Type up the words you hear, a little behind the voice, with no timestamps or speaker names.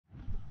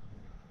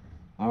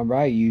All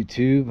right,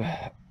 YouTube.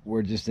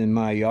 We're just in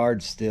my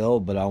yard still,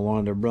 but I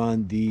wanted to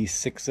run the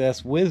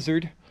 6S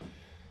Wizard.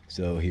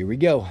 So here we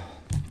go.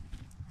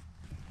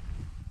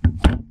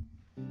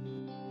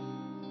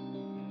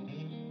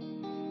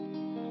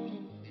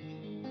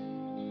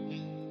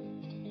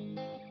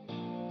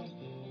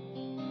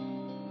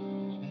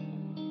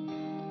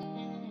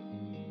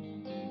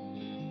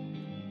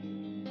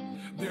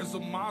 There's a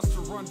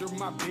monster under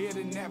my bed,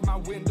 and at my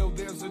window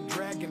there's a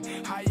dragon.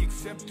 I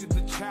accepted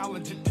the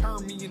challenge, it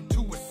turned me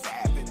into a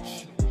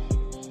savage.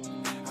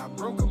 I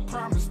broke a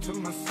promise to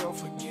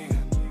myself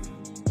again.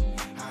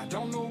 I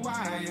don't know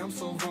why I am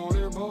so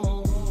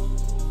vulnerable.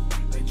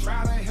 They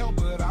try to help,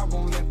 but I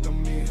won't let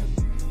them in.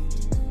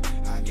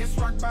 I guess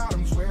rock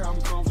bottom's where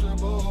I'm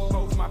comfortable.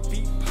 Both my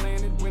feet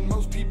planted when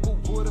most people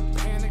would have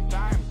panicked.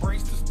 I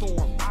embraced the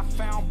storm. I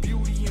found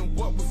beauty in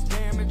what was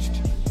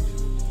damaged.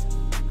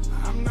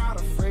 I'm not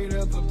afraid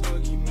of the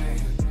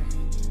boogeyman.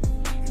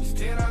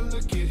 Instead I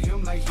look at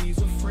him like he's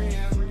a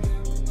friend.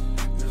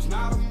 There's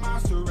not a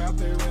monster out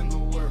there in the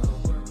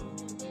world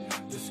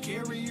that's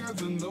scarier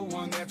than the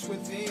one that's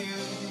within.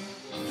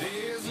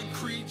 There's a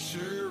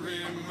creature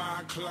in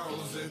my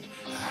closet.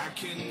 I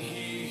can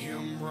hear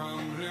him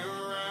rumbling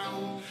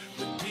around.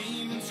 The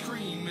demon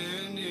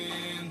screaming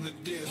in the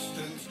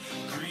distance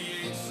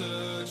creates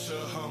such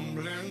a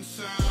humbling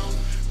sound.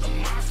 The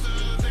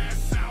monster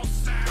that's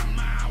outside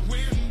my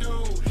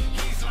window,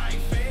 he's like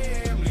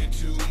family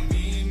to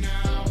me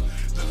now.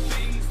 The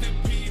things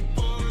that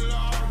people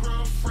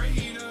are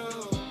afraid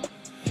of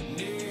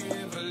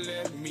never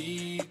let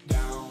me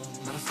down.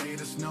 Not to say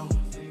this no,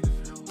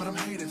 but I'm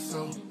hated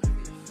so.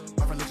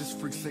 My religious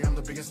freaks say I'm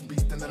the biggest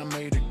beast and that I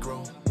made it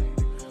grow.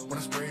 When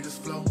I spray this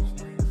flow,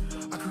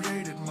 I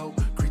created mo.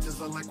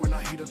 Creatures are like when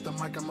I heat up the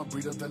mic, I'm a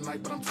breed of the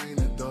night, but I'm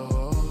tainted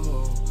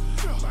though.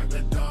 By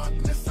the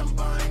darkness I'm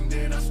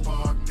binded, I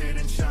sparked it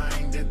and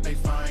shined it. They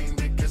find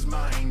it cause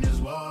mine is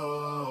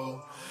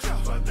woe.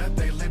 For that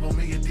they label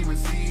me a demon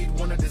seed.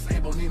 Wanna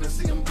disable Nina,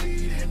 see them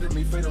bleed. Hinder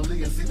me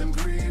fatally and see them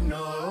grieve,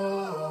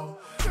 no.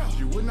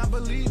 You would not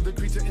believe the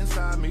creature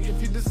inside me.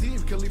 If you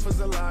deceive, Khalifa's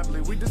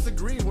lively. We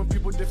disagree when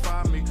people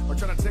defy me or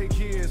try to take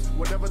his.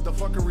 Whatever the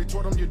fuckery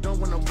toward them, you don't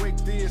wanna wake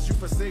this. You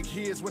forsake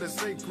his, what is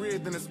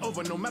sacred, then it's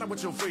over. No matter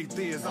what your faith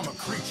is, I'm a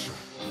creature.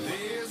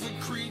 There's a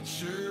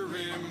creature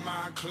in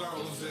my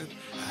closet.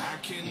 I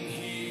can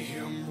hear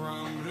him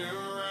rumbling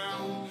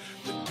around.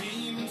 The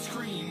demon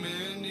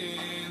screaming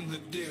in the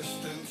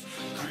distance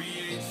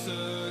creates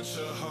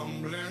such a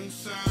humbling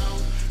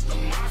sound. The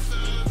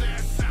monster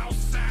that's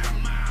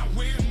outside my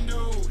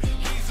window,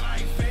 he's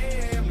like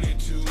family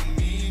to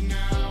me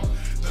now.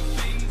 The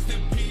things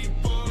that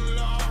people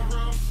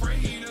are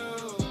afraid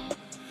of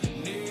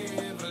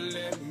never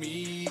let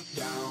me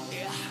down.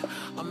 Yeah,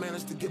 I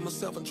managed to get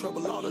myself in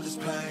trouble, all of this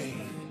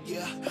pain.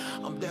 Yeah,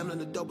 I'm down in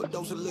the double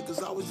dose of liquor's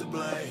always to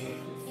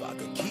blame. If I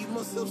could keep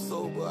myself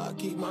sober, I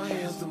keep my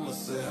hands to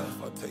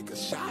myself. I take a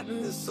shot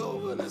and it's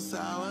over, that's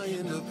how I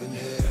end up in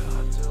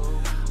hell.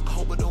 I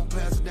hope I don't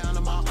pass it down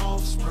to my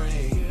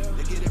offspring.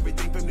 They get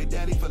everything from their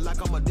daddy, feel like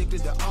I'm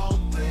addicted to all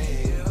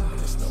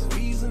things. There's no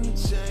reason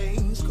to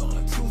change,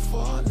 gone too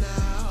far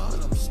now.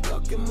 And I'm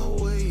stuck in my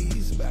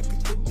ways, back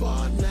at the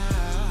bar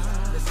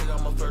now. They say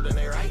I'm a flirt and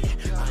they right,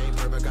 I ain't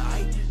perfect,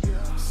 I.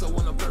 So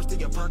when I'm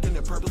thirsty and perking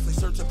and purposely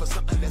searching for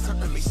something that's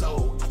hurting me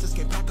so I just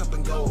can't pack up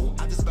and go,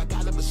 I just back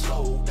out of it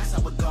slow. That's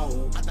how it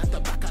go, I got to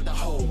back out the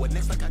hole. And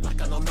next like I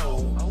don't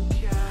know.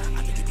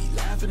 I think he be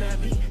laughing at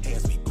me,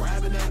 hands be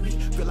grabbing at me.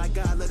 Feel like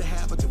God let it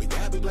happen till we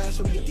dab it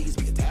blasphemy. And these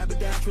be a dab it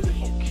naturally.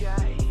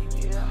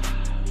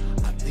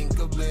 I think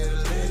I better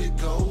let it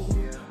go.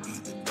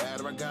 Either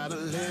that or I gotta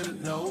let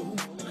it know.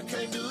 I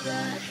can't do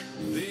that.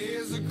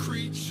 There's a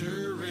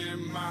creature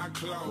in my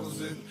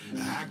closet.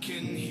 I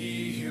can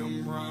hear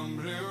him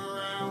rumbling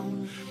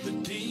around. The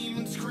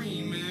demon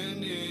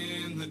screaming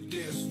in the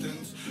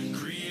distance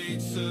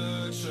creates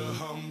such a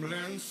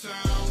humbling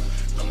sound.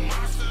 The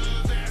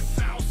monster that's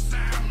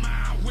outside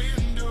my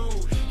window,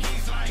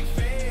 he's like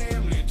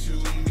family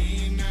to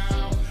me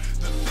now.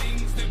 The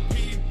things that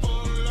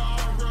people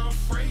are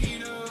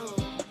afraid of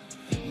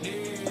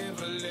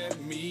never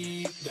let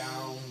me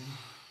down.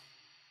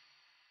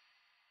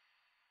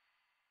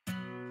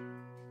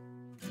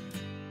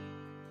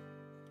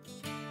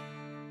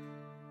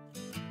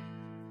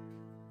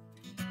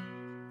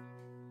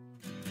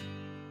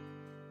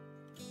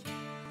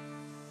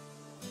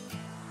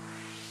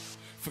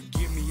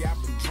 Forgive me,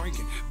 I've been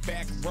drinking,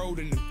 back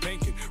roading and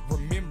thinking,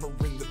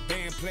 remembering the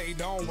band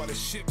played on while the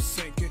ship's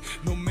sinking.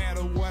 No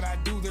matter what I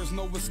do, there's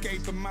no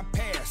escaping my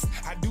past.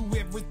 I do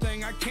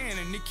everything I can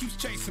and it keeps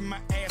chasing my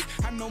ass.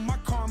 I know my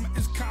karma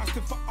is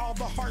constant for all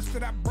the hearts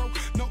that I broke,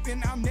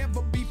 knowing I'll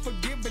never be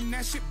forgiven.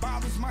 That shit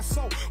bothers my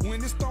soul.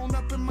 When it's thrown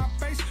up in my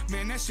face,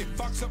 man, that shit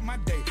fucks up my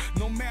day.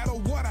 No matter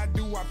what I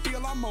do, I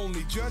feel I'm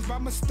only judged by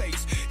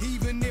mistakes.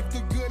 Even if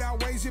the good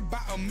outweighs it by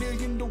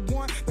 1,000,000 to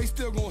 1, they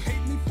still gon'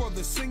 hate me for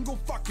the single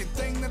fucking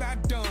thing that I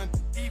done.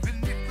 Even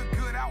if the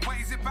good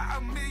outweighs it by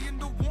 1,000,000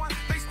 to 1,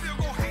 they still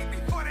gon' hate me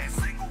for that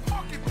single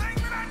fucking thing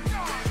that I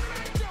done.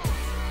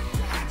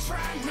 I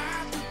try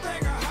not to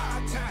think of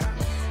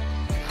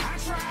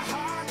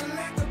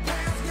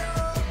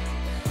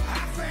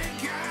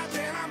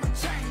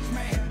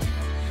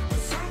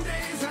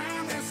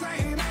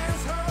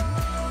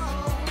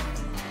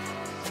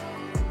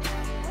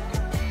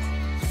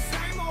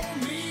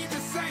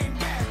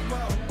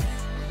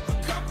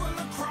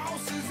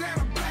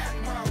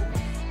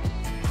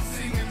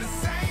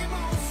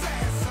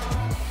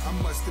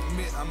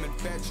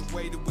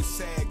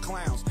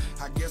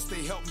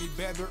helped me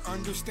better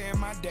understand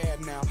my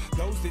dad now.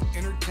 Those that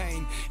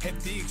entertain at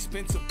the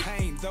expense of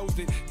pain, those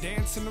that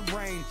dance in the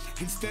rain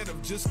instead of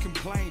just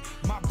complain.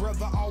 My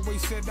brother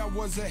always said I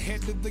was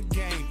ahead of the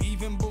game,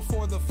 even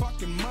before the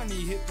fucking money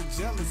hit, the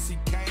jealousy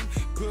came.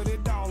 Put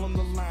it all on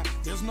the line,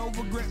 there's no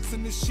regrets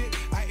in this shit,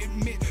 I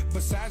admit.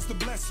 Besides the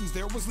blessings,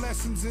 there was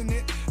lessons in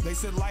it. They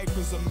said life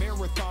is a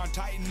marathon,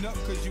 tighten up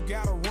cause you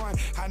gotta run.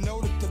 I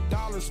know that the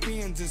dollar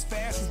spins as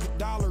fast as the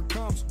dollar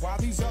comes, while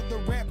these other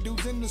rap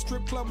dudes in the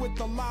strip club with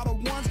a lot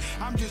of ones.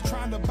 I'm just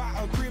trying to buy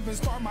a crib and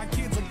start my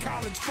kids a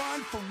college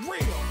fund, for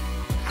real.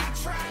 I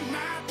try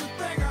not to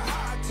think of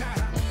hard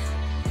times,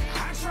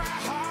 I try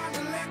hard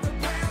to let the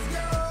past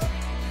go.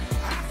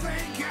 I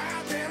thank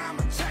God that I'm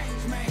a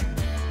changed man,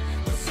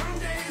 but some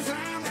days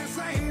I'm the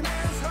same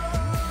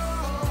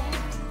asshole.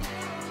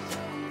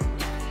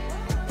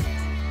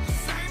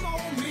 Same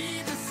old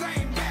me, the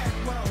same back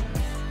road,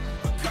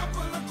 a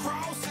couple of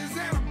crosses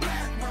and a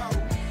black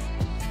road,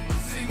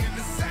 singing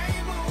the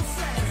same old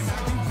sad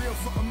song. Can I be real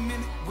for a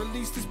minute?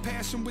 Release this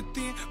passion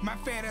within. My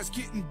fat ass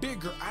getting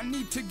bigger, I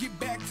need to get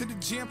back to the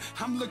gym.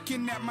 I'm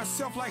looking at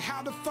myself like,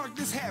 how the fuck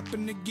this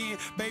happened again?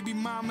 Baby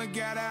mama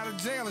got out of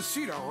jail and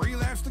she done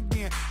relapsed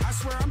again. I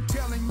swear I'm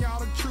telling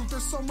y'all the truth,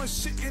 there's so much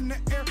shit in the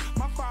air.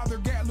 My father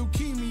got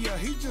leukemia,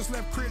 he just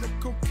left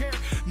critical care.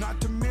 Not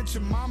to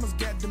mention mama's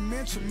got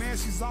dementia, man,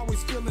 she's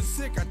always feeling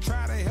sick. I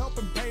try to help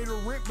and pay the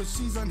rent, but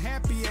she's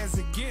unhappy as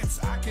it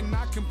gets. I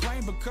cannot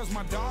complain because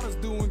my daughter's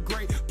doing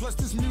great. Plus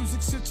this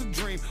music shit's a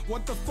dream.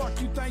 What the fuck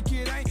you think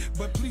it ain't?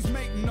 But please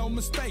make no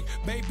mistake,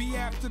 baby,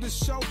 after the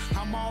show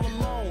I'm all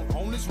alone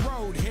on this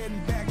road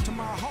heading back to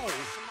my home.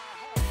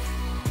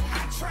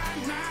 I try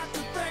not to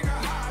think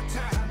of hard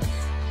times,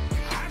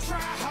 I try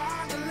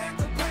hard to let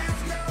the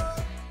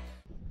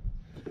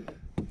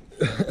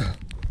past go.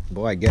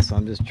 Boy, I guess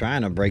I'm just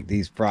trying to break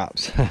these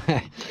props.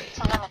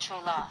 Telemetry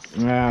lost.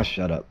 Ah,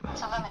 shut up.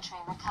 Telemetry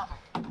recovered.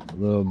 A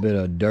little bit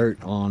of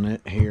dirt on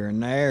it here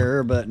and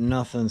there, but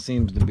nothing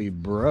seems to be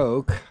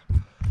broke.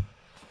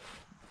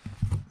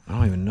 I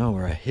don't even know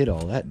where I hit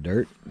all that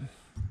dirt.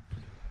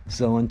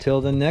 So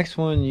until the next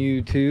one,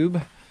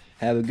 YouTube,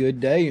 have a good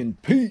day and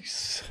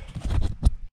peace.